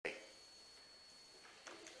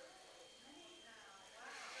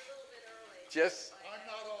Just, I'm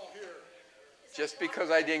not all here. just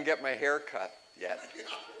because I didn't get my hair cut yet.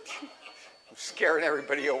 I'm scaring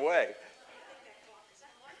everybody away.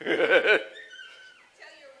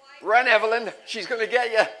 Run, Evelyn. She's going to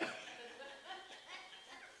get you.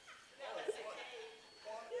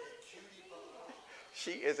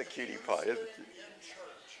 She is a cutie pie, isn't she?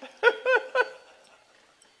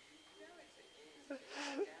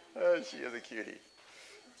 Oh, she is a cutie.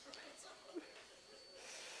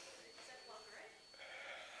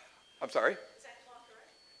 I'm sorry?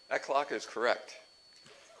 That clock is correct.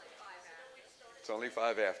 It's only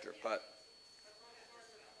 5 after, but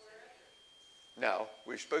no,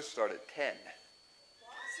 we're supposed to start at 10.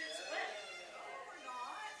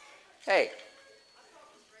 Hey,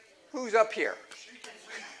 who's up here?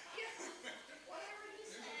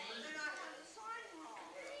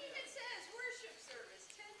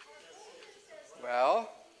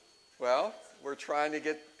 Well, we're trying to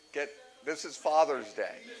get. This is Father's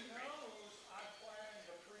Day.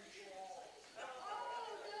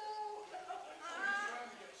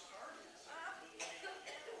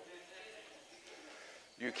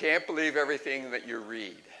 You can't believe everything that you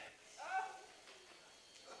read.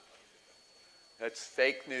 That's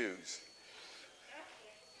fake news.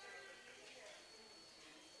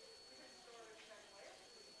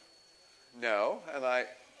 No,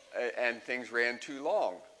 and things ran too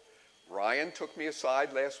long. Ryan took me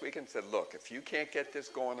aside last week and said, "Look, if you can't get this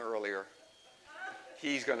going earlier,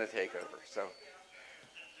 he's going to take over." So.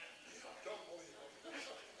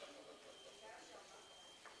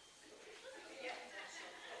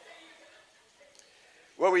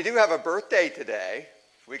 Well, we do have a birthday today.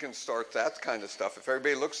 We can start that kind of stuff. If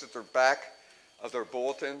everybody looks at the back of their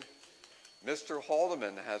bulletin, Mr.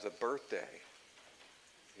 Haldeman has a birthday.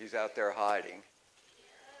 He's out there hiding.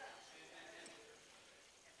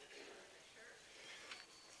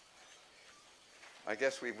 I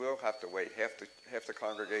guess we will have to wait. Half the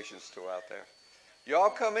congregation's still out there.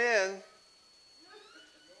 Y'all come in.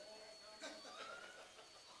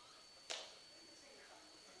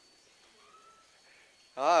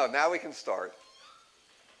 Oh, now we can start.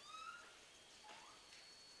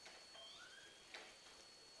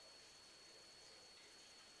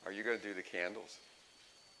 Are you going to do the candles?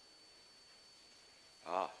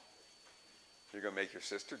 Ah, you're going to make your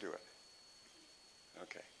sister do it.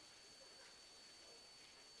 Okay.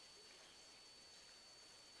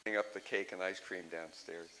 Bring up the cake and ice cream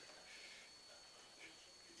downstairs.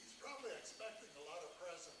 He's probably expecting a lot of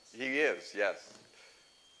presents. He is, yes.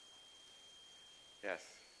 Yes.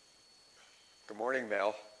 Good morning,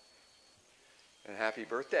 Mel. And happy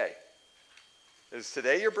birthday. Is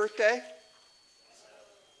today your birthday?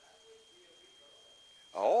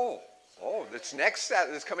 Oh, it's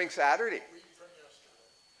it's coming Saturday.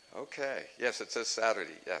 Okay. Yes, it says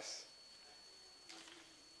Saturday, yes.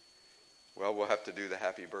 Well, we'll have to do the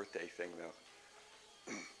happy birthday thing,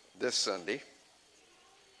 though, this Sunday.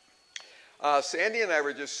 Sandy and I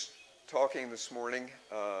were just talking this morning,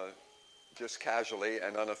 just casually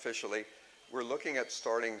and unofficially. We're looking at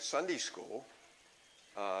starting Sunday school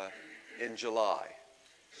in July.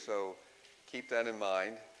 So keep that in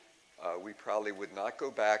mind. We probably would not go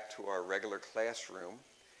back to our regular classroom.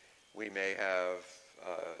 We may have,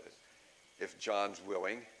 if John's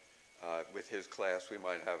willing, with his class, we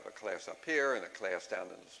might have a class up here and a class down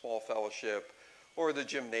in the small fellowship or the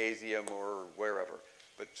gymnasium or wherever,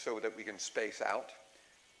 but so that we can space out.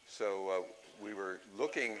 So we were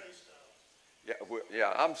looking.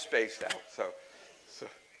 Yeah, I'm spaced out.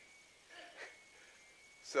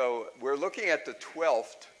 So we're looking at the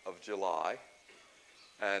 12th of July.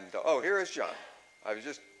 And, here is John.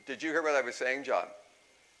 Did you hear what I was saying, John?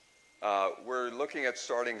 We're looking at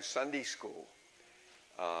starting Sunday school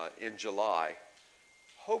in July,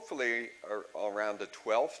 hopefully around the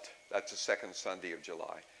 12th. That's the second Sunday of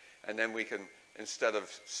July. And then we can, instead of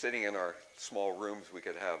sitting in our small rooms, we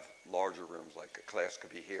could have larger rooms, like a class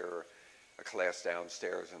could be here, or a class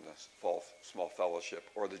downstairs in the small fellowship,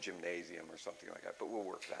 or the gymnasium or something like that. But we'll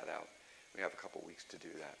work that out. We have a couple weeks to do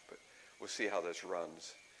that. But we'll see how this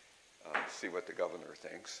runs, see what the governor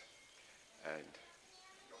thinks. And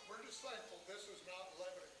we're just thankful this is not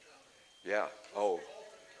Lebanon County. Yeah. Oh,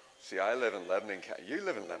 see, I live in Lebanon County. You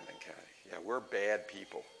live in Lebanon County. Yeah, we're bad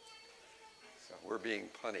people. So we're being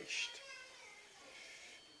punished.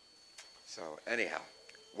 So anyhow,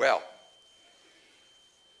 well,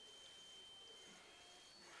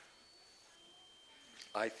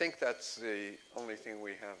 I think that's the only thing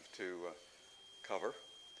we have to cover.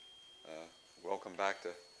 Welcome back to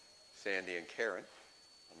Sandy and Karen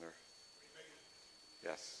on their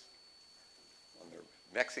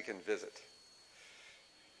Mexican visit.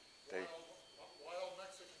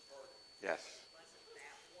 Yes. Wasn't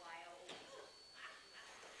that wild?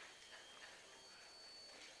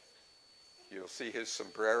 You'll see his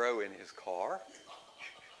sombrero in his car.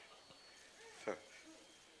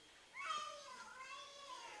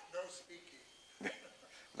 No speaking.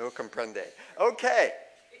 No comprende. Okay.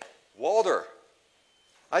 Walter,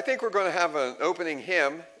 I think we're going to have an opening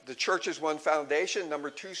hymn, The Church is One Foundation, number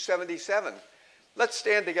 277. Let's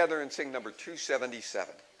stand together and sing number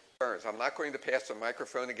 277. I'm not going to pass the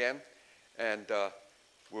microphone again, and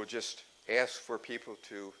we'll just ask for people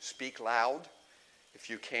to speak loud, if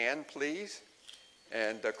you can, please.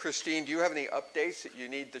 And Christine, do you have any updates that you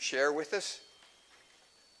need to share with us?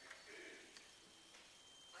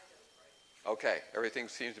 Okay, everything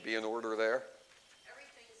seems to be in order there.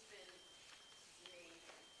 Everything's been made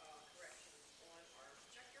corrections on our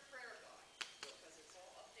check your prayer guide because it's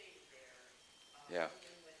all updated there. Yeah.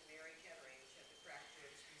 Even with Mary Kettering, she had to correct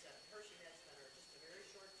it. She was at the Hershey Med Center just a very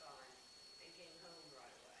short time and came home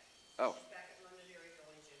right away. Oh. She's back at Londonderry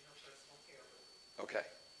Village in her personal care room. Okay.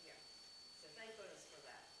 Yeah. So thank goodness for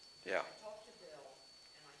that. Yeah. I talked to Bill,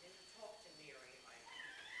 and I didn't talk to Mary.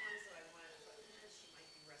 Times that I went, I thought, she might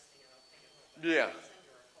be resting, and I'll take it home. Yeah. Send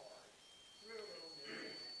her a card. Threw a little note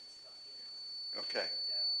in it and stuff, Okay. But,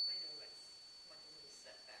 I know it's like a little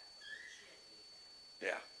setback for her. She didn't need that.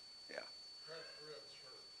 Yeah. Yeah. Cracked ribs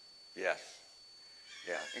hurt. Yes.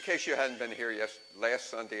 Yeah. In case you hadn't been here, last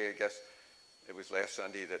Sunday, I guess it was last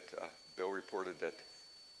Sunday that Bill reported that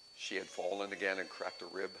she had fallen again and cracked a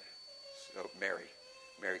rib. So Mary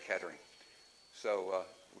Kettering. So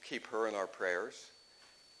we'll keep her in our prayers.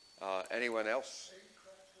 Anyone else? 8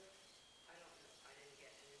 cracked ribs? I don't know. I didn't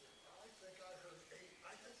get any number. I think I heard 8.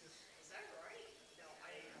 I think it's, Is that right? No,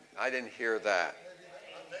 I didn't. I didn't hear that.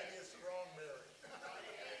 maybe it's the wrong Mary.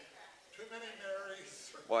 Too many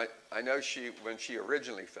Marys. Well, I know when she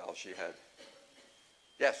originally fell, she had.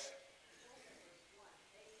 Yes.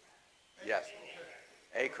 Yes.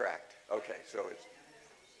 A cracked. Okay, so it's.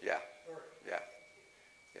 Yeah. Yeah.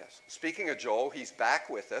 Yes. Speaking of Joel, he's back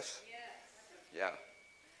with us. Yes. Yeah. That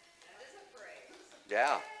is a praise.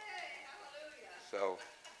 Yeah. Hey, hallelujah. So.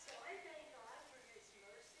 So I thank God for his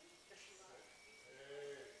mercy, his love, his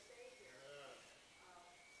Savior,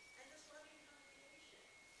 and this loving congregation.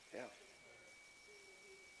 Yeah. For being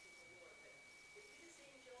obedient to the Lord. But if you'd have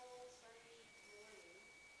seen Joel Sunday morning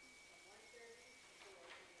from 1:30 to 4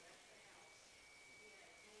 when he left the house, he had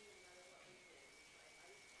a pain no matter what we did. We tried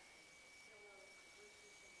ice packs and pillows and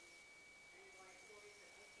roofing things. And like Corey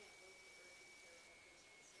said, I can't wait for urgent care on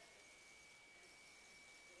Christmas Day.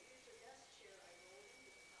 And they used a desk chair. I rolled him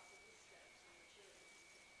to the top of the steps, and the chair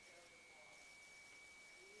was terribly long.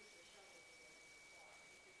 We used a shovel to get in the car.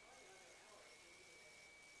 He could run another hour if we needed it.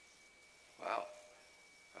 Wow.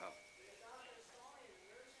 Wow. The doctor saw me in the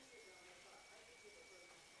emergency room and thought I could give a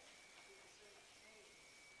broken hip. He was so much pain.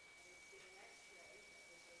 And he did an x-ray. That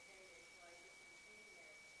was okay. They tried different pain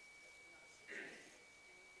meds, but were not successful.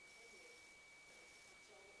 Pain continued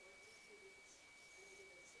until the orthopedics, and they did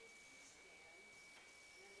a CT scan,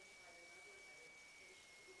 and then they tried another medication.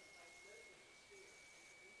 It looked like loaded with fear,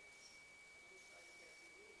 intravenous. And he started to get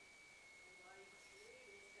relief. And while he was relieved,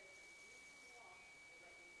 he said, "You can walk, but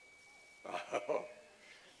let me go home." Oh.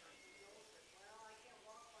 And Joel said, "Well, I can't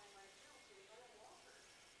walk by myself, so we got a walker."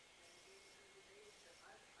 And he turned to me and said,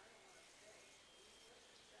 I don't want to stay. So he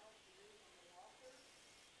forced himself to move on the walker,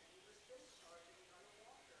 and he was discharged, and he got a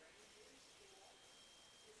walker, and he used the walker.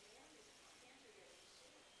 His hands are getting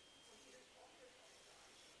sore. So he just walked it all the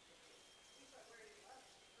time. He thought where he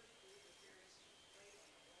left, the first day was very weight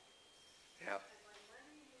on the walker. Yeah. And by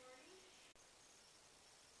Monday morning,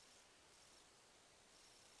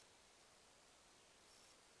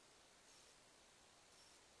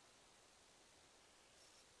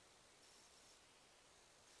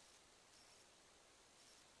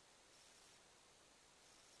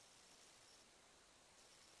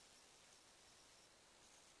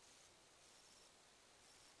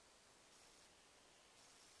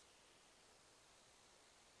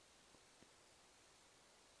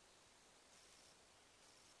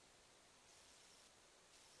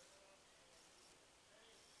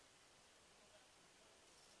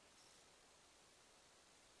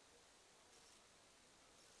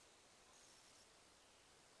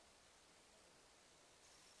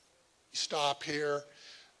 Stop here,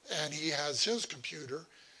 and he has his computer,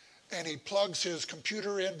 and he plugs his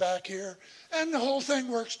computer in back here, and the whole thing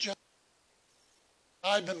works just.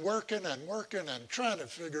 I've been working and trying to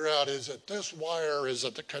figure out, is it this wire, is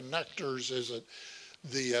it the connectors, is it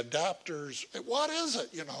the adapters, what is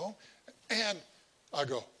it, And I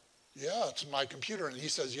go, yeah, it's my computer. And he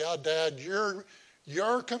says, yeah, Dad,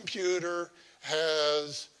 your computer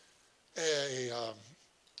has a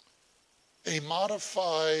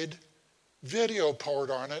modified video port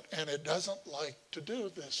on it, and it doesn't like to do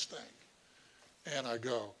this thing. And I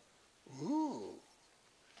go, ooh.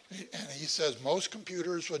 And he says, most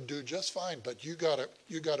computers would do just fine, but you got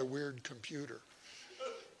a weird computer.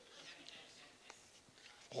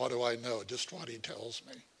 What do I know? Just what he tells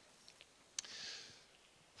me.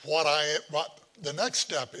 What the next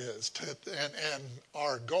step is, and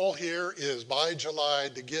our goal here is by July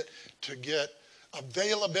to get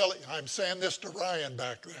availability. I'm saying this to Ryan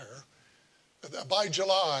back there. By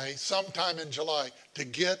July, sometime in July, to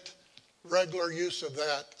get regular use of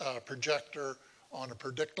that projector on a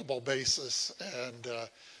predictable basis, and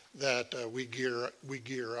that we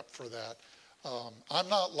gear up for that. I'm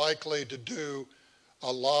not likely to do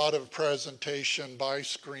a lot of presentation by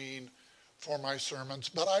screen for my sermons,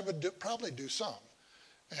 but I would probably do some,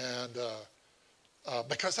 and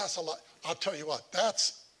because that's a lot. I'll tell you what,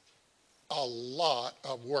 that's a lot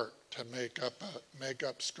of work to make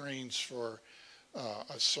up screens for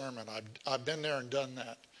a sermon. I've been there and done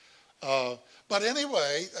that. But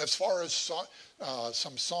anyway, as far as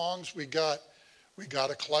some songs, we got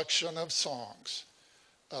a collection of songs.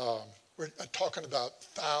 We're talking about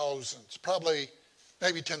thousands, probably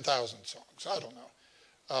maybe 10,000 songs. I don't know.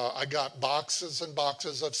 I got boxes and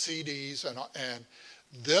boxes of CDs, and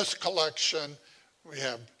this collection, we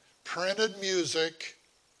have printed music.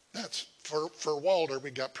 That's for Walter. We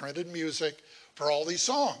got printed music for all these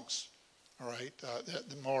songs. All right,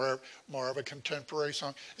 more of a contemporary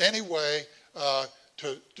song. Anyway,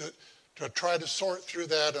 to try to sort through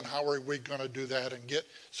that, and how are we going to do that and get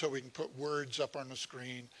so we can put words up on the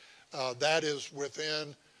screen. That is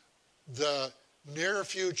within the near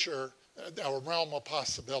future, our realm of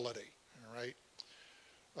possibility. All right.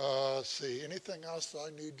 Let's see. Anything else I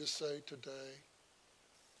need to say today?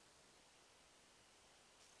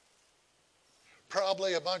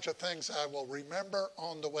 Probably a bunch of things I will remember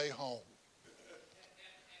on the way home.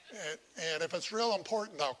 And if it's real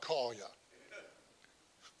important, I'll call you.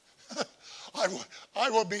 I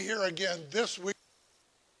will be here again this week.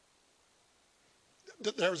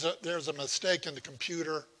 There's a mistake in the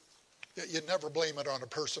computer. You never blame it on a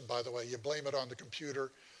person, by the way. You blame it on the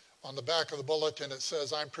computer. On the back of the bulletin, it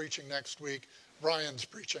says, I'm preaching next week. Brian's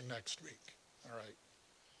preaching next week. All right.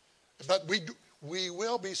 But we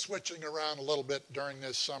will be switching around a little bit during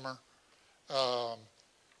this summer.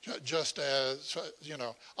 Just as,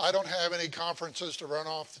 I don't have any conferences to run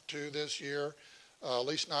off to this year, at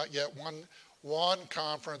least not yet. One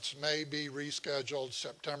conference may be rescheduled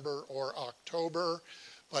September or October,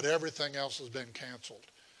 but everything else has been canceled.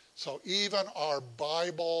 So even our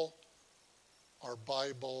Bible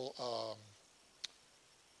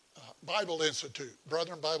Institute,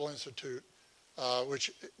 Brethren Bible Institute,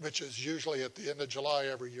 which is usually at the end of July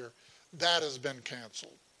every year, that has been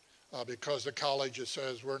canceled. Because the college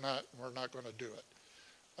says we're not going to do it.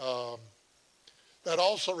 That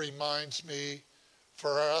also reminds me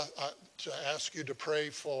to ask you to pray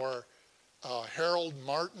for Harold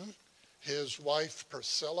Martin. His wife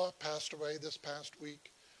Priscilla passed away this past week.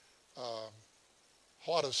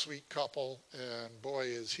 What a sweet couple, and boy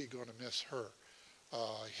is he going to miss her.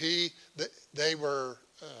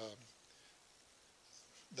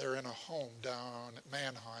 They're in a home down at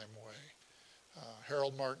Manheim Way.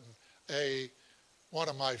 Harold Martin, one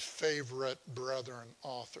of my favorite brethren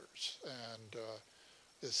authors, and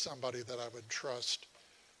is somebody that I would trust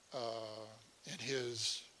in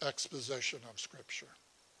his exposition of Scripture.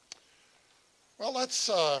 Well,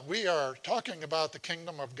 we are talking about the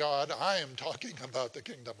kingdom of God. I am talking about the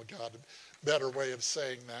kingdom of God, a better way of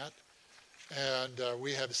saying that. And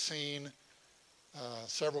we have seen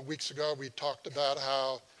several weeks ago, we talked about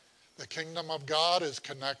how the kingdom of God is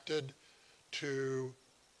connected to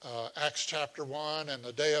Acts chapter 1 and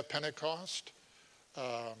the day of Pentecost,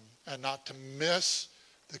 and not to miss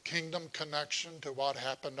the kingdom connection to what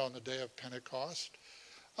happened on the day of Pentecost.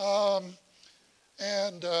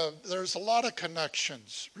 And there's a lot of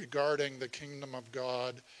connections regarding the kingdom of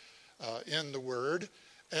God in the Word.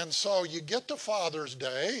 And so you get to Father's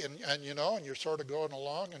Day, and you're sort of going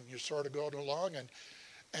along,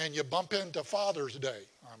 and you bump into Father's Day.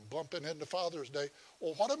 I'm bumping into Father's Day.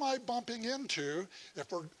 Well, what am I bumping into?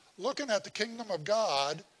 If we're looking at the kingdom of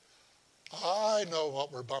God, I know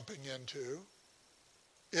what we're bumping into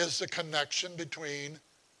is the connection between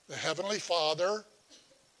the Heavenly Father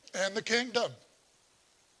and the kingdom.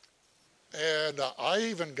 And I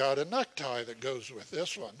even got a necktie that goes with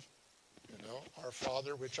this one. Our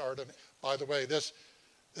Father which art in... By the way, this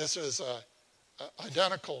is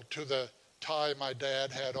identical to the tie my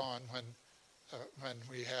dad had on when when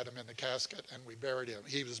we had him in the casket and we buried him.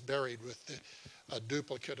 He was buried with a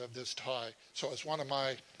duplicate of this tie. So it's one of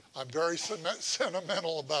my, I'm very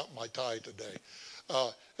sentimental about my tie today.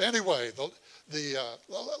 Anyway,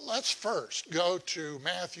 let's first go to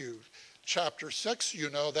Matthew chapter 6. You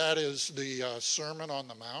know that is the Sermon on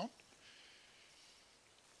the Mount.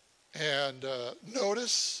 And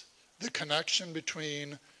notice the connection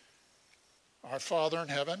between our Father in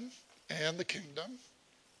heaven and the kingdom.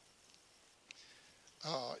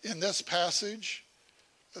 In this passage,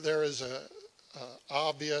 there is a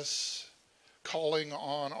obvious calling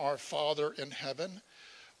on our Father in heaven,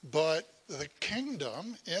 but the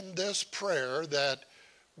kingdom in this prayer that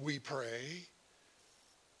we pray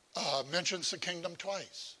mentions the kingdom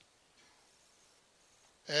twice.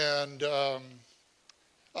 And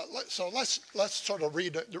so let's sort of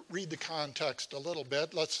read the context a little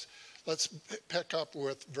bit. Let's pick up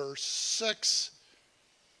with verse 6.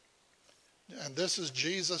 And this is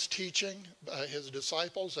Jesus teaching his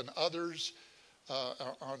disciples and others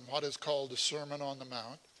on what is called the Sermon on the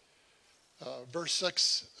Mount. Verse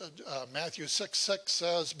 6, Matthew 6:6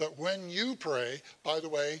 says, "But when you pray," by the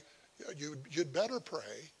way, you'd better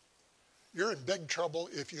pray. You're in big trouble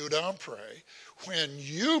if you don't pray. "When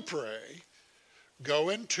you pray, go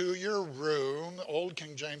into your room," Old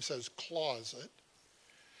King James says closet,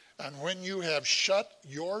 "and when you have shut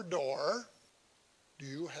your door," do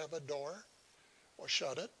you have a door? Well,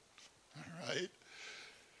 shut it. All right.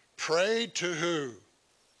 "Pray to who?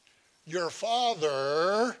 Your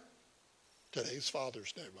Father." Today's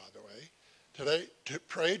Father's Day, by the way.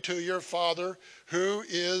 Pray to your Father who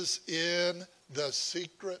is in the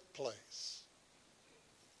secret place.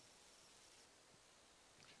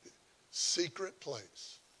 Secret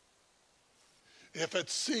place. If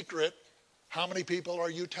it's secret, how many people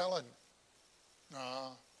are you telling?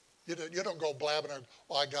 You don't go blabbing,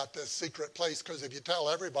 "Well, I got this secret place," because if you tell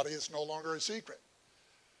everybody, it's no longer a secret.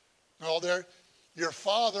 No, your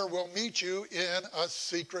Father will meet you in a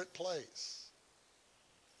secret place.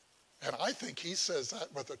 And I think he says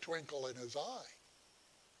that with a twinkle in his eye.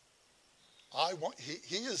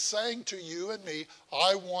 He is saying to you and me,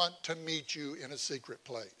 I want to meet you in a secret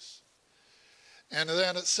place. And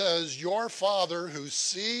then it says, "Your Father who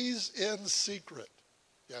sees in secret."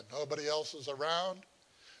 Yeah, nobody else is around.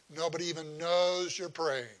 Nobody even knows you're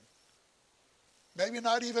praying. Maybe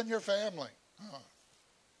not even your family.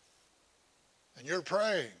 And you're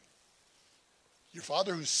praying. "Your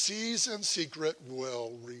Father who sees in secret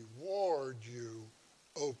will reward you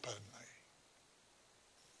openly."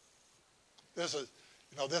 This is,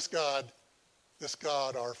 this God,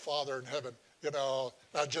 our Father in heaven,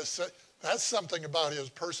 that's something about his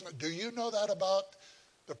person. Do you know that about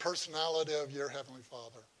the personality of your Heavenly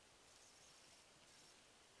Father?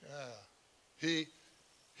 Yeah. He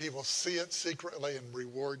will see it secretly and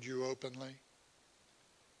reward you openly.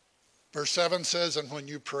 Verse 7 says, "And when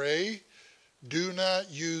you pray, do not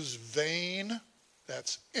use vain,"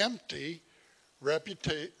 that's empty,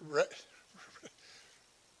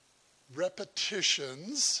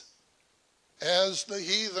 repetitions as the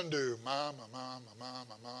heathen do. Mama, mama,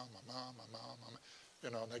 mama, mama, mama, mama.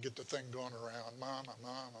 And they get the thing going around. Mama,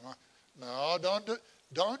 mama, mama. No,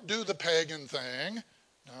 don't do the pagan thing.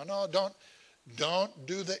 No, don't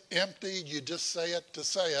do the empty, you just say it to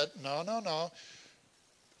say it. No.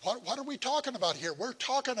 What are we talking about here? We're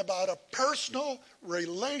talking about a personal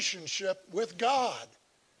relationship with God.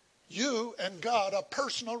 You and God, a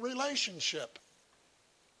personal relationship.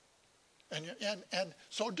 And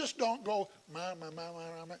so just don't go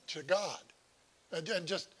mama to God. And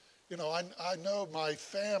just, I know my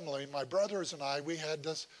family, my brothers and I, we had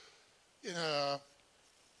this, all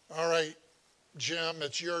right, Jim,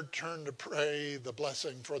 it's your turn to pray the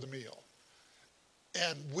blessing for the meal.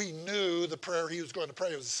 And we knew the prayer he was going to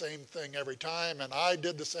pray was the same thing every time. And I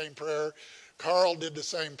did the same prayer. Carl did the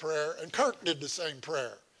same prayer. And Kirk did the same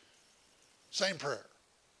prayer. Same prayer.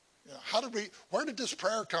 Where did this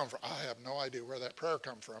prayer come from? I have no idea where that prayer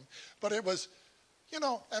come from. But it was,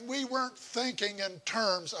 and we weren't thinking in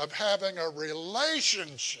terms of having a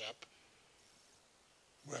relationship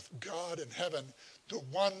with God in heaven, the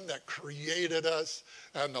one that created us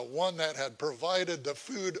and the one that had provided the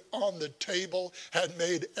food on the table, had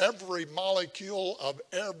made every molecule of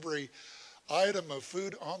every item of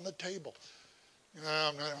food on the table.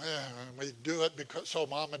 We do it so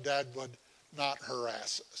Mom and Dad would not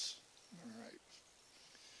harass us. All right.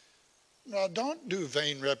 Now, don't do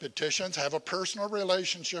vain repetitions. Have a personal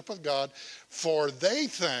relationship with God, for they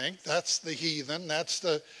think, that's the heathen, that's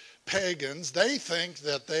the pagans, they think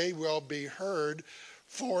that they will be heard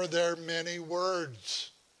for their many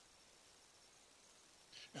words.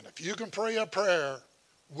 And if you can pray a prayer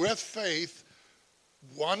with faith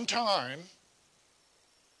one time,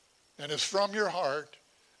 and it's from your heart,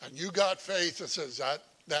 and you got faith that says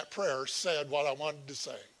that prayer said what I wanted to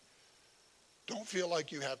say, don't feel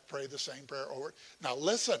like you have to pray the same prayer over. Now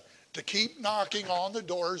listen, to keep knocking on the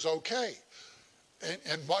door is okay.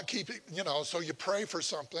 And what keep it, so you pray for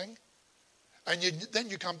something, and then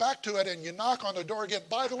you come back to it and you knock on the door again.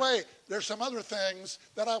 By the way, there's some other things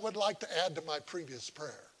that I would like to add to my previous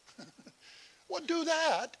prayer. Well, do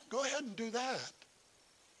that. Go ahead and do that.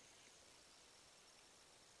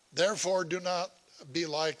 Therefore, do not be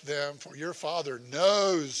like them, for your Father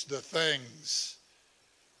knows the things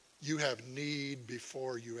you have need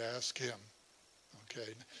before you ask him.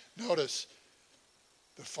 Okay, notice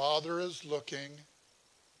the Father is looking.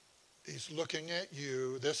 He's looking at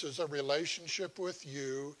you. This is a relationship with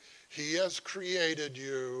you. He has created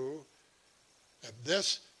you. And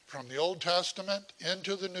this, from the Old Testament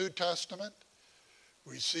into the New Testament,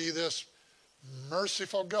 we see this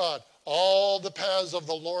merciful God. All the paths of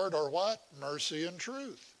the Lord are what? Mercy and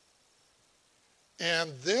truth.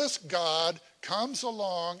 And this God comes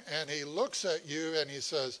along and he looks at you and he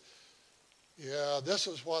says, yeah, this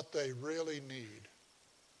is what they really need.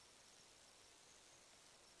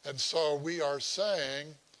 And so we are saying,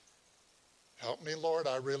 help me, Lord,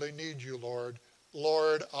 I really need you, Lord.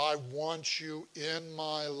 Lord, I want you in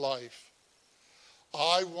my life.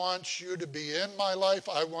 I want you to be in my life.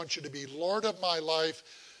 I want you to be Lord of my life.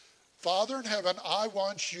 Father in heaven, I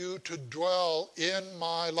want you to dwell in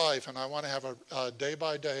my life, and I want to have a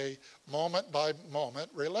day-by-day, moment-by-moment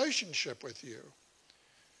relationship with you.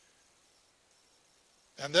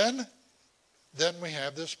 And then we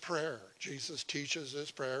have this prayer. Jesus teaches this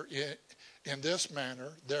prayer in this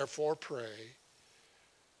manner. Therefore pray,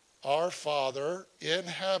 our Father in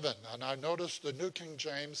heaven. And I notice the New King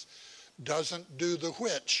James doesn't do the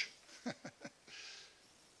which.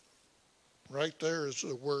 Right there is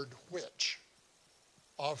the word which.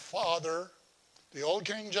 Our Father, the Old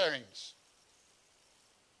King James,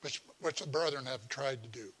 which the brethren have tried to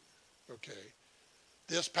do. Okay.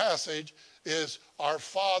 This passage is our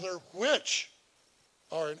Father which.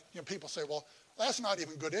 Or people say, well, that's not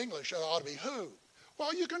even good English. It ought to be who.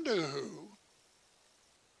 Well, you can do who.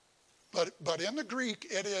 But in the Greek,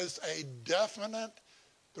 it is a definite,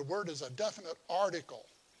 the word is a definite article.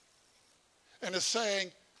 And it's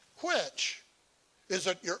saying, which? Is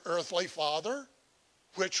it your earthly father?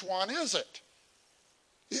 Which one is it?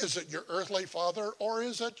 Is it your earthly father or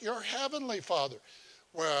is it your heavenly Father?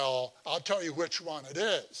 Well, I'll tell you which one it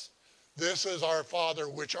is. This is our Father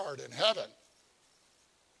which art in heaven.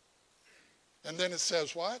 And then it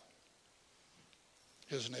says what?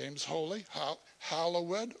 His name's holy.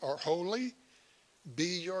 Hallowed or holy be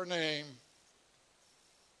your name.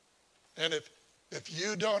 And if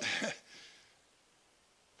you don't,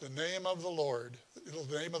 the name of the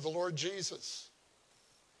Lord Jesus,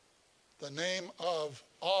 the name of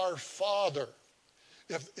our Father,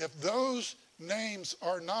 if those names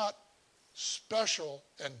are not special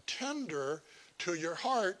and tender to your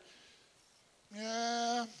heart,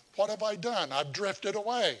 yeah, what have I done? I've drifted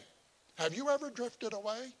away. Have you ever drifted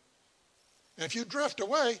away? And if you drift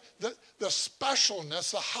away, the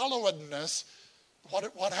specialness, the hallowedness,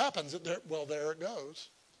 what happens? Well, there it goes.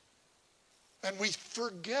 And we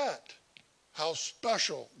forget how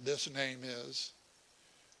special this name is.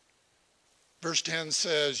 Verse 10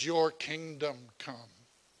 says, your kingdom come.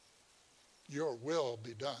 Your will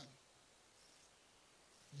be done.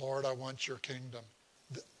 Lord, I want your kingdom.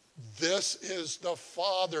 This is the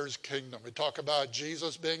Father's kingdom. We talk about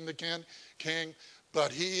Jesus being the king,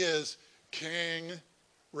 but he is king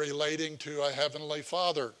relating to a heavenly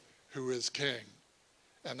Father who is king.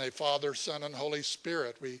 And a Father, Son, and Holy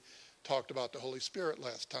Spirit. We talked about the Holy Spirit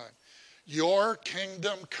last time. Your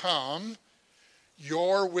kingdom come,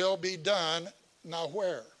 your will be done. Now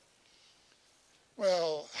where?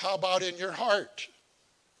 Well, how about in your heart?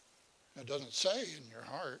 It doesn't say in your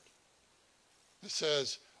heart. It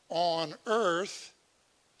says on earth.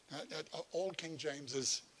 Old King James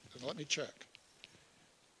is, let me check.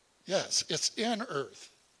 Yes, it's in earth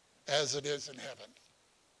as it is in heaven.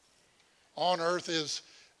 On earth is,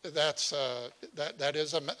 that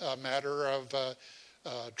is a matter of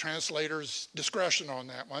translator's discretion on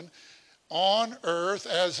that one. On earth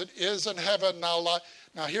as it is in heaven. Now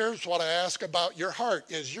here's what I ask about your heart.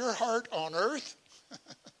 Is your heart on earth?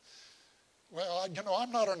 Well,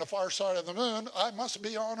 I'm not on the far side of the moon. I must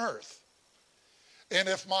be on earth. And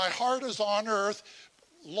if my heart is on earth,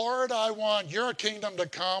 Lord, I want your kingdom to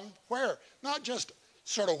come. Where? Not just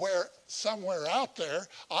sort of where, somewhere out there.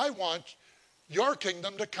 I want your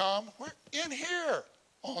kingdom to come. Where? In here.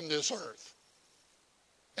 on this earth.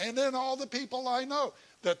 And then all the people I know,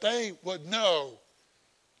 that they would know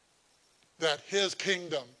that his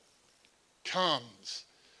kingdom comes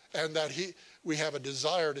and that we have a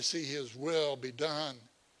desire to see his will be done.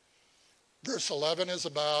 Verse 11 is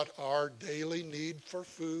about our daily need for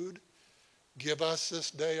food. Give us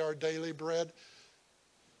this day our daily bread.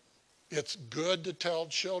 It's good to tell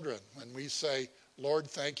children when we say, Lord,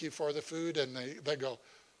 thank you for the food, and they go,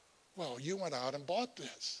 well, you went out and bought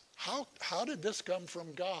this. How did this come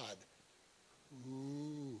from God?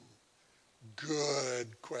 Ooh,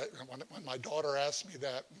 good question. When my daughter asked me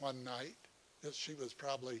that one night, she was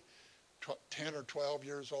probably 10 or 12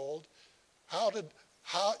 years old, how did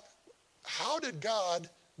God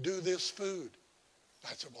do this food?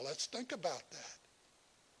 I said, well, let's think about that.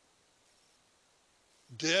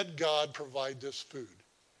 Did God provide this food?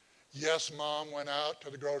 Yes, Mom went out to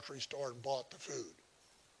the grocery store and bought the food.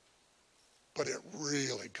 But it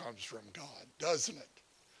really comes from God, doesn't it?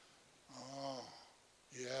 Oh,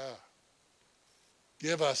 yeah.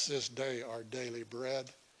 Give us this day our daily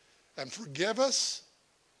bread. And forgive us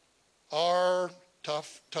our,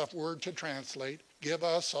 tough word to translate, forgive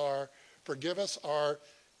us our,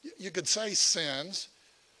 you could say sins.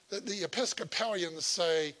 The Episcopalians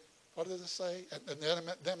say, what do they say? And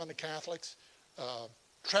them and the Catholics,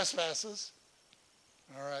 trespasses.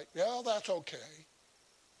 All right, well, that's okay.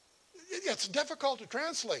 It's difficult to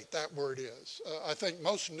translate, that word is. I think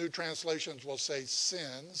most new translations will say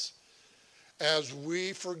sins, as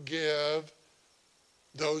we forgive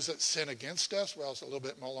those that sin against us. Well, it's a little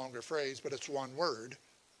bit more longer phrase, but it's one word.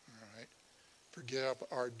 All right, forgive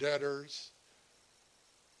our debtors.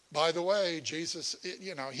 By the way, Jesus,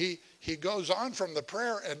 he goes on from the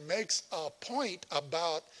prayer and makes a point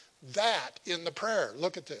about that in the prayer.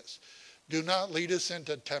 Look at this. Do not lead us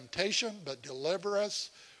into temptation, but deliver us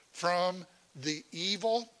from the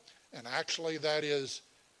evil. And actually that is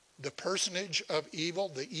the personage of evil,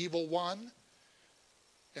 the evil one.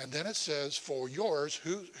 And then it says, for yours,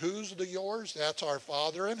 who's the yours? That's our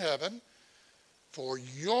Father in heaven. For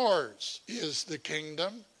yours is the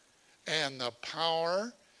kingdom and the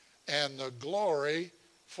power and the glory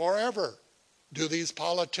forever. Do these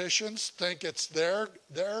politicians think it's their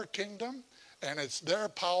kingdom and it's their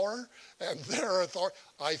power and their authority?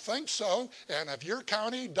 I think so. And if your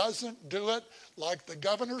county doesn't do it like the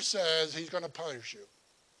governor says, he's going to punish you.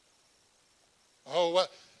 Oh,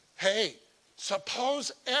 hey,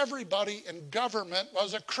 suppose everybody in government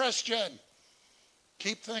was a Christian.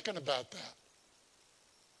 Keep thinking about that.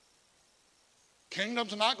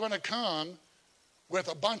 Kingdom's not going to come with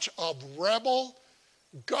a bunch of rebel,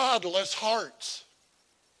 godless hearts.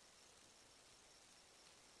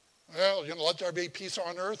 Well, let there be peace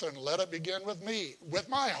on earth and let it begin with me, with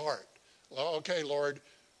my heart. Well, okay, Lord,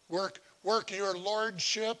 work your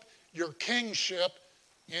lordship, your kingship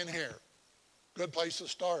in here. Good place to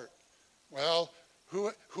start. Well,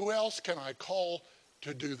 who else can I call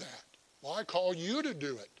to do that? Well, I call you to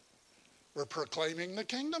do it. We're proclaiming the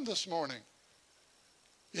kingdom this morning.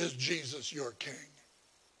 Is Jesus your king?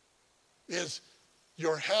 Is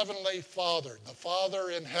your heavenly Father, the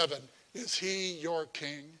Father in heaven, is he your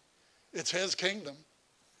king? It's his kingdom.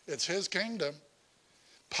 It's his kingdom.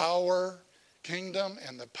 Power, kingdom,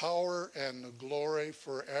 and the power and the glory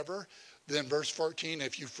forever. Then verse 14,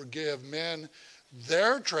 if you forgive men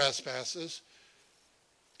their trespasses,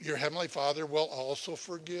 your heavenly Father will also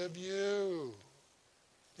forgive you.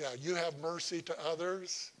 Yeah, you have mercy to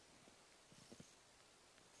others,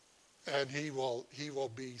 and he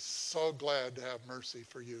will be so glad to have mercy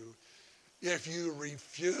for you. If you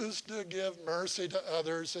refuse to give mercy to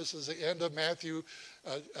others, this is the end of Matthew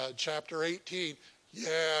chapter 18,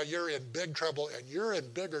 yeah, you're in big trouble, and you're in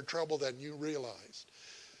bigger trouble than you realized.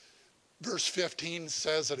 Verse 15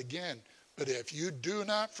 says it again, but if you do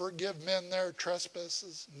not forgive men their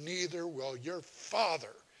trespasses, neither will your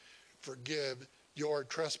Father forgive your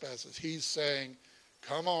trespasses. He's saying,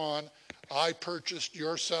 come on, I purchased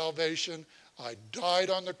your salvation. I died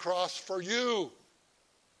on the cross for you.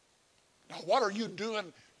 Now, what are you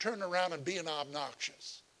doing turning around and being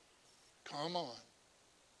obnoxious? Come on.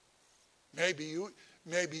 Maybe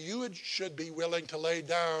you should be willing to lay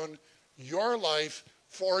down your life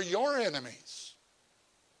for your enemies.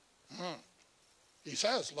 He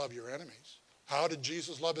says, love your enemies. How did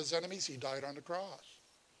Jesus love his enemies? He died on the cross.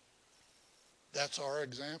 That's our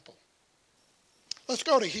example. Let's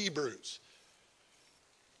go to Hebrews.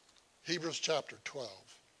 Hebrews chapter 12.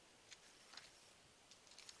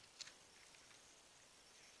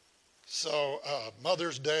 So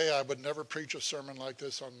Mother's Day, I would never preach a sermon like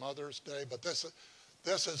this on Mother's Day, but this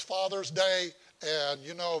is Father's Day, and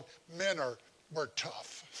men are were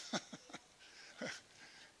tough.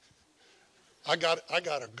 I got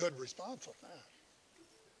a good response on that.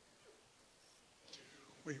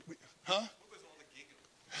 Huh? What was all the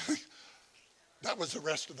giggling? That was the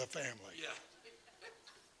rest of the family. Yeah.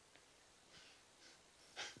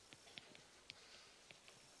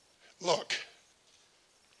 Look,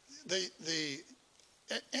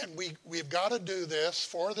 and we've got to do this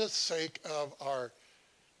for the sake of our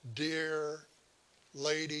dear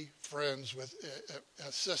lady friends with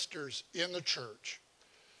sisters in the church,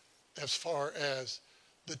 as far as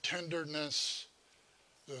the tenderness,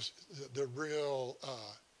 the real,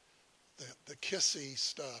 the kissy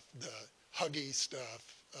stuff, the huggy stuff.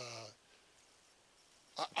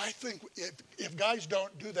 I think if guys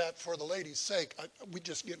don't do that for the ladies' sake, we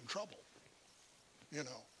just get in trouble, you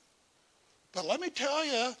know. But let me tell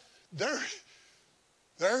you,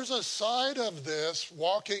 there's a side of this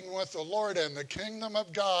walking with the Lord and the kingdom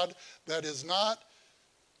of God that is not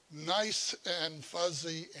nice and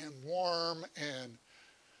fuzzy and warm, and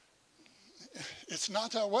it's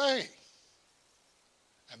not that way.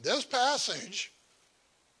 And this passage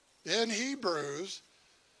in Hebrews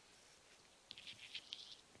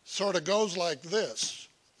sort of goes like this.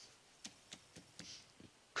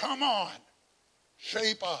 Come on,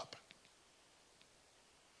 shape up.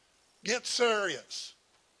 Get serious.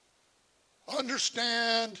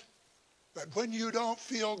 Understand that when you don't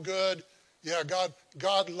feel good, yeah,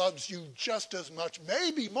 God loves you just as much,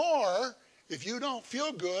 maybe more, if you don't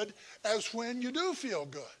feel good as when you do feel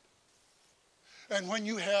good. And when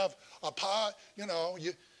you have a you know,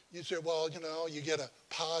 you say, well, you know, you get a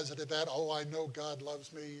positive that, oh, I know God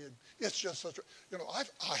loves me. And it's just such a, you know, I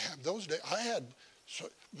have those days.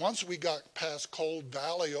 Once we got past Cold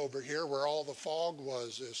Valley over here where all the fog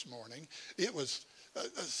was this morning, it was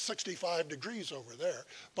 65 degrees over there.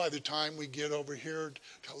 By the time we get over here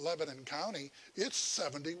to Lebanon County, it's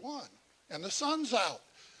 71 and the sun's out.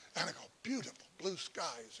 And I go, beautiful blue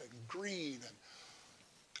skies and green and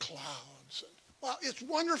clouds. And, well, it's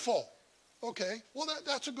wonderful. Okay, well,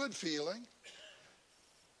 that's a good feeling.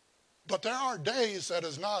 But there are days that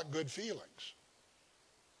is not good feelings.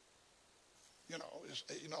 You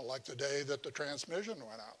know, like the day that the transmission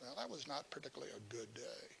went out. Now, that was not particularly a good day.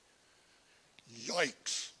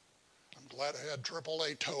 Yikes. I'm glad I had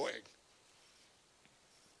AAA towing.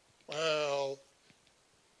 Well,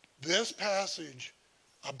 this passage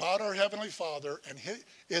about our Heavenly Father, and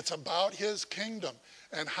it's about His kingdom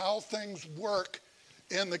and how things work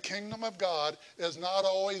in the kingdom of God is not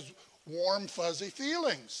always warm, fuzzy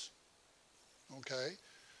feelings. Okay?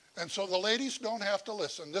 And so the ladies don't have to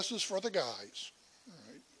listen. This is for the guys. All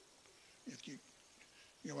right? If you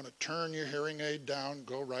want to turn your hearing aid down,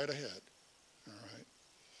 go right ahead.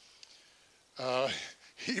 All right?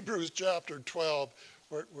 Hebrews chapter 12,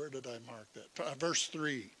 where did I mark that? Verse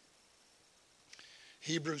 3.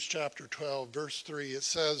 Hebrews chapter 12, verse 3, it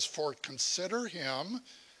says, for consider him,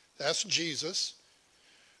 that's Jesus,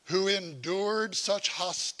 who endured such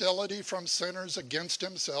hostility from sinners against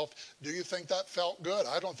himself. Do you think that felt good?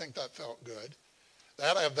 I don't think that felt good.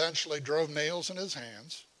 That eventually drove nails in his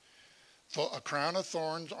hands, a crown of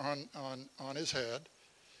thorns on his head,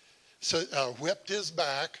 so, whipped his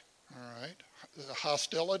back, all right, the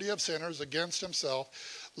hostility of sinners against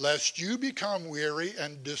himself, lest you become weary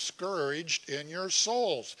and discouraged in your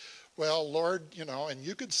souls. Well, Lord, you know, and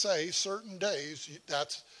you could say certain days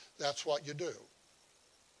that's what you do.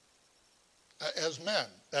 As men,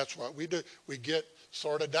 that's what we do. We get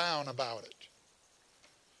sort of down about it.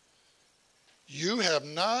 You have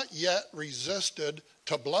not yet resisted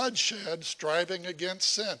to bloodshed, striving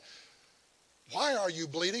against sin. Why are you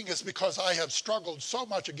bleeding? It's because I have struggled so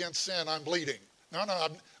much against sin, I'm bleeding. No,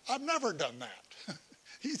 I've never done that.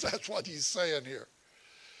 That's what he's saying here.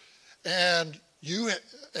 And you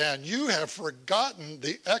have forgotten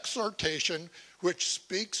the exhortation which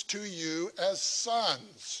speaks to you as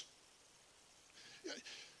sons.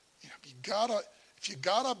 If you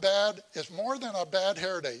got a bad, it's more than a bad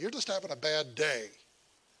hair day. You're just having a bad day.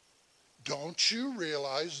 Don't you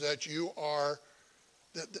realize that you are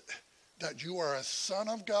a son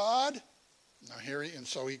of God? Now here, and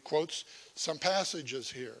so he quotes some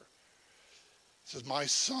passages here. He says, my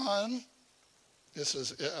son, this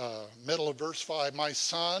is middle of verse 5, my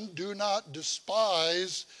son, do not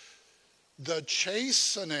despise the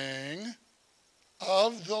chastening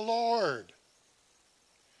of the Lord,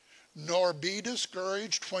 nor be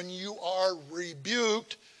discouraged when you are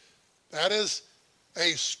rebuked. That is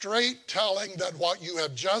a straight telling that what you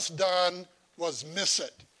have just done was miss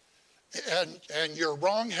it. And you're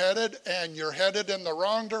wrong-headed and you're headed in the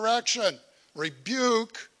wrong direction.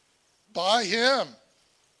 Rebuke by him.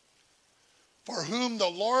 For whom the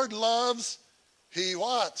Lord loves, he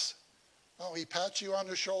what? Oh, he pats you on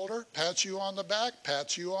the shoulder, pats you on the back,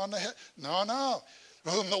 pats you on the head. No.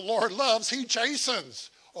 Whom the Lord loves, he chastens.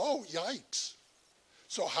 Oh, yikes.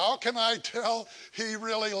 So how can I tell he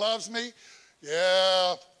really loves me?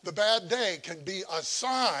 Yeah, the bad day can be a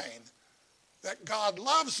sign that God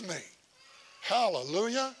loves me.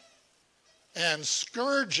 Hallelujah. And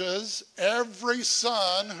scourges every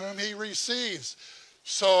son whom he receives.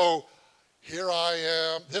 So here I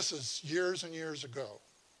am. This is years and years ago.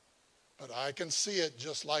 But I can see it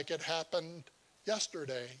just like it happened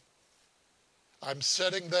yesterday. I'm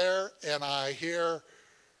sitting there and I hear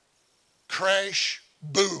crash,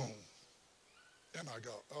 boom. And I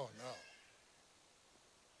go, oh no.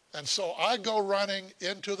 And so I go running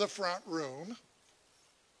into the front room.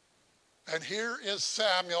 And here is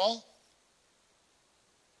Samuel.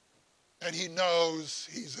 And he knows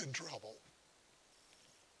he's in trouble.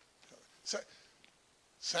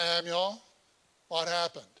 Samuel, what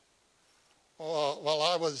happened? Oh, well,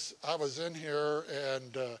 I was in here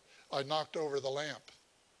and I knocked over the lamp.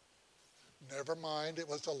 Never mind, it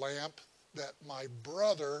was the lamp that my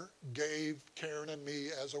brother gave Karen and me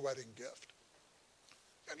as a wedding gift.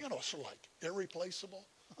 And sort of like irreplaceable.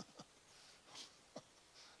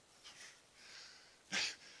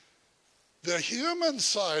 The human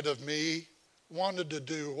side of me wanted to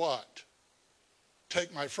do what?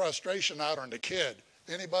 Take my frustration out on the kid.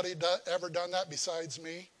 Anybody ever done that besides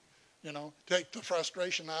me? Take the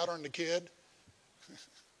frustration out on the kid.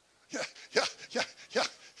 Yeah.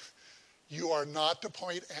 You are not to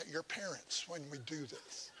point at your parents when we do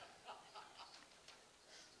this.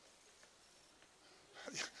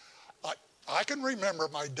 I can remember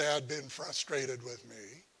my dad being frustrated with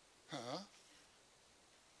me. Huh?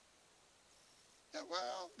 Yeah,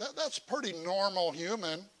 well, that's pretty normal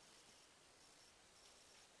human.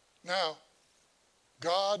 Now,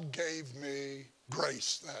 God gave me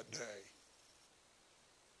grace that day.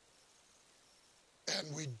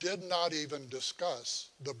 And we did not even discuss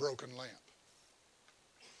the broken lamp.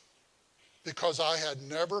 Because I had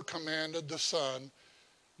never commanded the son,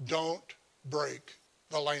 don't break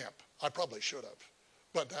the lamp. I probably should have.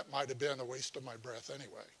 But that might have been a waste of my breath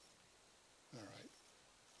anyway. All right.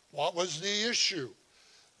 What was the issue?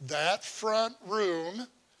 That front room,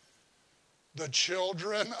 the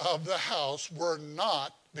children of the house were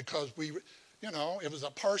not, because it was a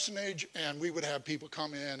parsonage and we would have people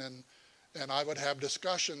come in and I would have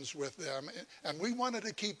discussions with them. And we wanted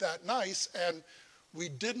to keep that nice, and we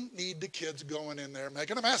didn't need the kids going in there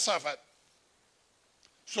making a mess of it.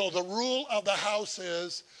 So the rule of the house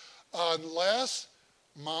is, unless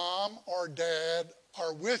mom or dad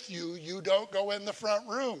are with you, you don't go in the front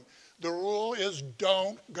room. The rule is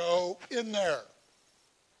don't go in there.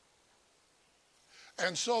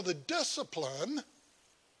 And so the discipline,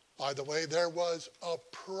 by the way, there was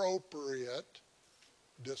appropriate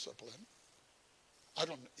discipline.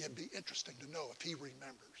 It'd be interesting to know if he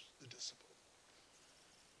remembers the discipline.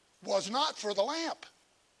 Was not for the lamp.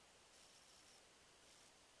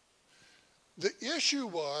 The issue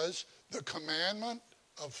was the commandment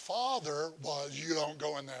of Father was you don't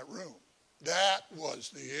go in that room. That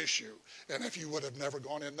was the issue. And if you would have never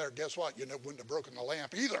gone in there, guess what? You wouldn't have broken the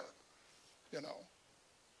lamp either.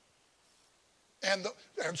 And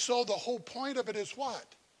so the whole point of it is what?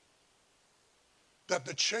 That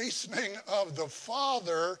the chastening of the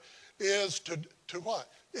Father is to what?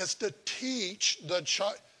 Is to teach the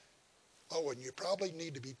child. Oh, and you probably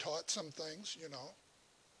need to be taught some things,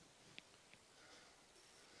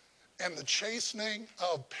 And the chastening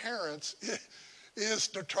of parents is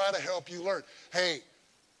to try to help you learn. Hey,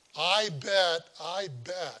 I bet I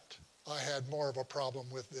had more of a problem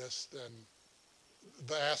with this than the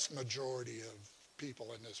vast majority of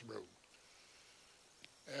people in this room.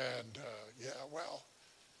 And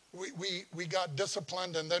we got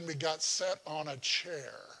disciplined and then we got set on a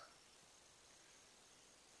chair.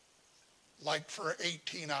 Like for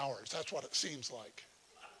 18 hours. That's what it seems like.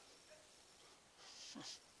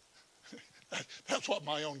 That's what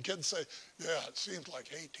my own kids say. Yeah, it seems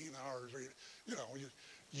like 18 hours.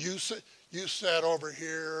 You sat over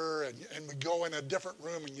here and we go in a different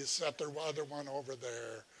room and you set the other one over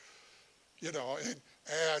there.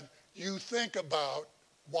 And you think about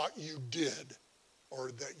what you did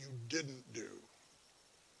or that you didn't do.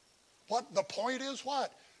 What the point is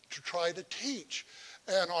what? To try to teach.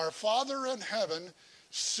 And our Father in heaven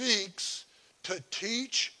seeks to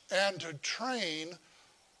teach and to train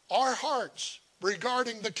our hearts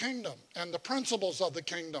regarding the kingdom and the principles of the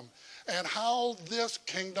kingdom and how this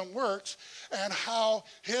kingdom works and how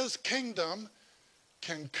his kingdom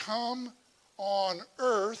can come on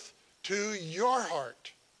earth to your our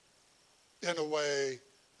heart in a way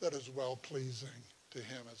that is well-pleasing to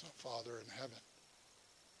him as a Father in heaven.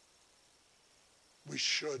 We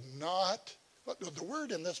should not, but the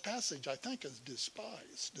word in this passage I think is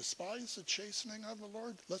despise. Despise the chastening of the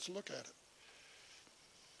Lord? Let's look at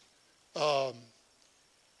it.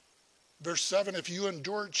 Verse 7, if you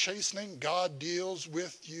endure chastening, God deals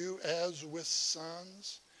with you as with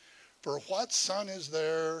sons. For what son is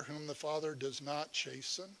there whom the Father does not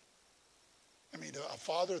chasten? I mean, a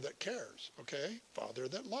father that cares, okay? Father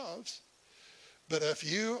that loves. But if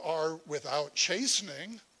you are without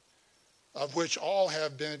chastening, of which all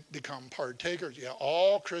have become partakers, yeah,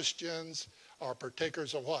 all Christians are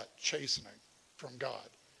partakers of what? Chastening from God.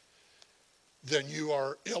 Then you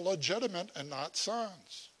are illegitimate and not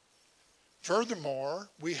sons. Furthermore,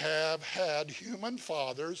 we have had human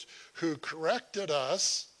fathers who corrected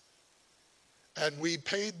us, and we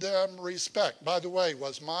paid them respect. By the way,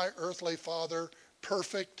 was my earthly father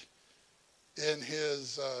perfect in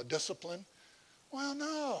his discipline? Well,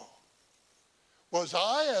 no. Was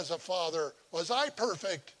I, as a father, was I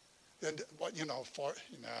perfect? And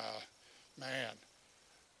man.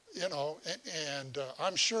 And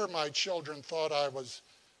I'm sure my children thought I was.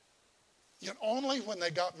 Only when they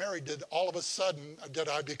got married did all of a sudden did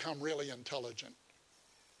I become really intelligent.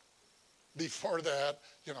 Before that,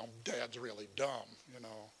 Dad's really dumb,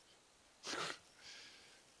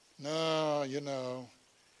 No,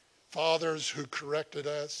 fathers who corrected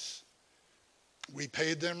us, we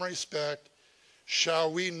paid them respect.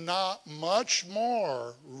 Shall we not much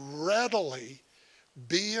more readily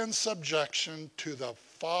be in subjection to the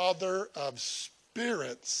Father of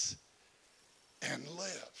spirits and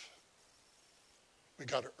live? We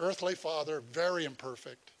got an earthly father, very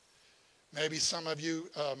imperfect. Maybe some of you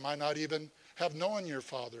might not even have known your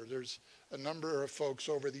father. There's a number of folks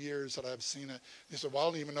over the years that I've seen it. They said, well,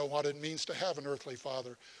 I don't even know what it means to have an earthly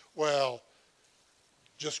father. Well,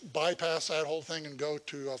 just bypass that whole thing and go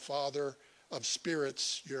to a Father of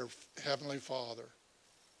spirits, your heavenly Father.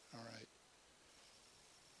 All right.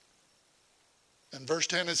 In verse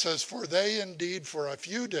 10 it says, for they indeed for a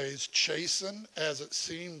few days chasten as it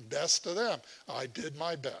seemed best to them. I did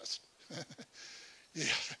my best. Yeah.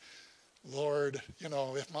 Lord,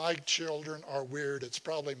 if my children are weird, it's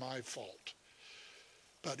probably my fault.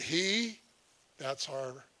 But he, that's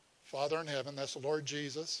our Father in heaven, that's the Lord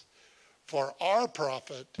Jesus, for our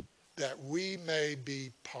profit, that we may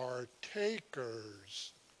be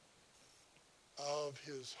partakers of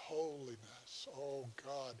his holiness. Oh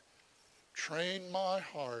God, train my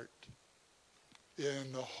heart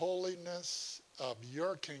in the holiness of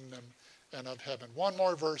your kingdom and of heaven. One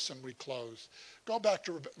more verse and we close. Go back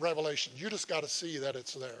to Revelation. You just got to see that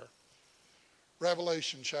it's there.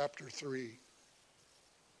 Revelation chapter 3.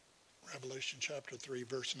 Revelation chapter 3,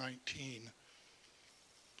 verse 19.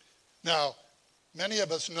 Now, many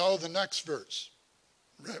of us know the next verse.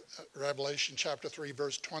 Revelation chapter 3,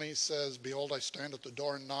 verse 20 says, behold, I stand at the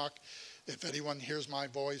door and knock. If anyone hears my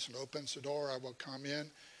voice and opens the door, I will come in.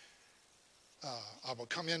 I will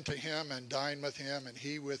come into him and dine with him and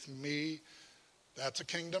he with me. That's a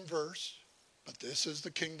kingdom verse. But this is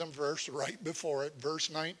the kingdom verse right before it,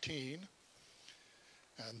 verse 19.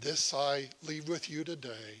 And this I leave with you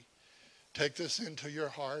today. Take this into your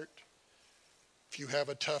heart. If you have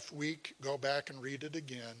a tough week, go back and read it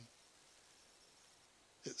again.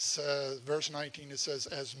 It says, verse 19, it says,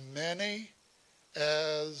 as many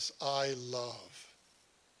as I love,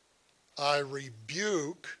 I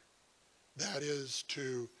rebuke, that is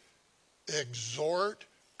to exhort,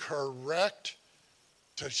 correct,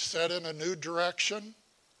 to set in a new direction.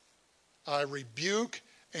 I rebuke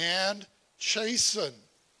and chasten.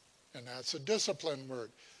 And that's a discipline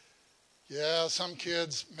word. Yeah, some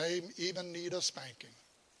kids may even need a spanking.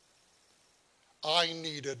 I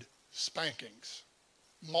needed spankings,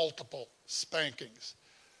 multiple spankings.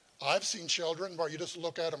 I've seen children where you just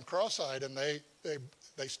look at them cross-eyed and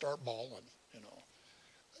they start bawling,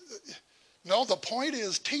 No, the point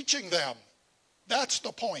is teaching them. That's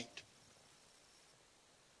the point.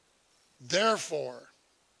 Therefore,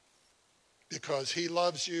 because he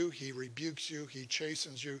loves you, he rebukes you, he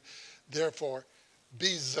chastens you, therefore,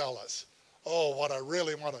 be zealous. Oh, what I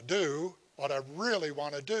really want to do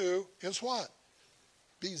is what?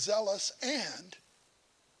 Be zealous and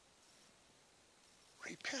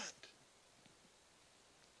repent.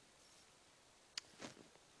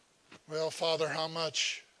 Well, Father, how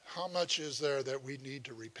much is there that we need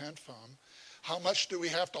to repent from? How much do we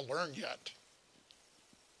have to learn yet?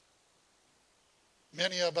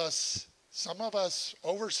 Many of us, some of us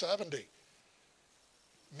over 70,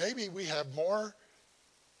 maybe we have more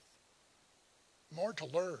more to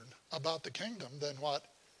learn about the kingdom than what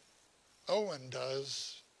Owen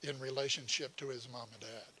does in relationship to his mom and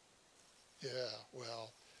dad. Yeah,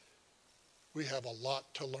 well, we have a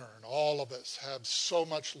lot to learn. All of us have so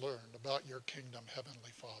much learned about your kingdom,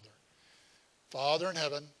 Heavenly Father. Father in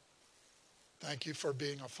heaven, thank you for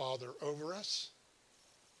being a father over us.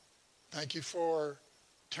 Thank you for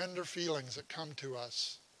tender feelings that come to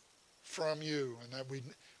us from you, and that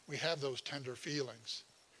we have those tender feelings.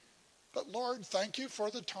 But Lord, thank you for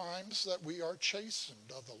the times that we are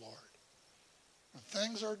chastened of the Lord. And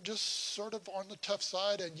things are just sort of on the tough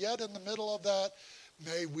side, and yet in the middle of that,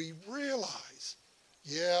 may we realize,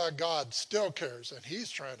 yeah, God still cares, and he's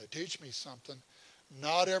trying to teach me something.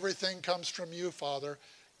 Not everything comes from you, Father.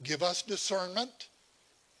 Give us discernment,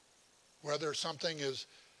 whether something is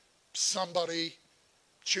somebody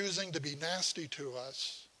choosing to be nasty to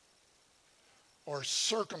us, or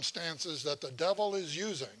circumstances that the devil is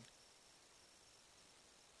using.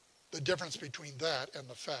 The difference between that and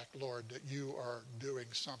the fact, Lord, that you are doing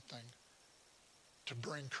something to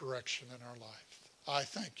bring correction in our life. I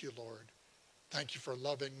thank you, Lord. Thank you for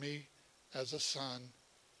loving me as a son.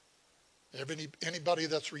 Anybody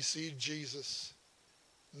that's received Jesus,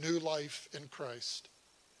 new life in Christ,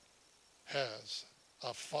 has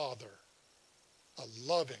a Father, a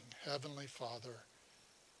loving Heavenly Father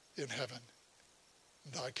in heaven.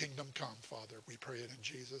 Thy kingdom come, Father. We pray it in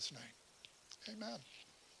Jesus' name. Amen.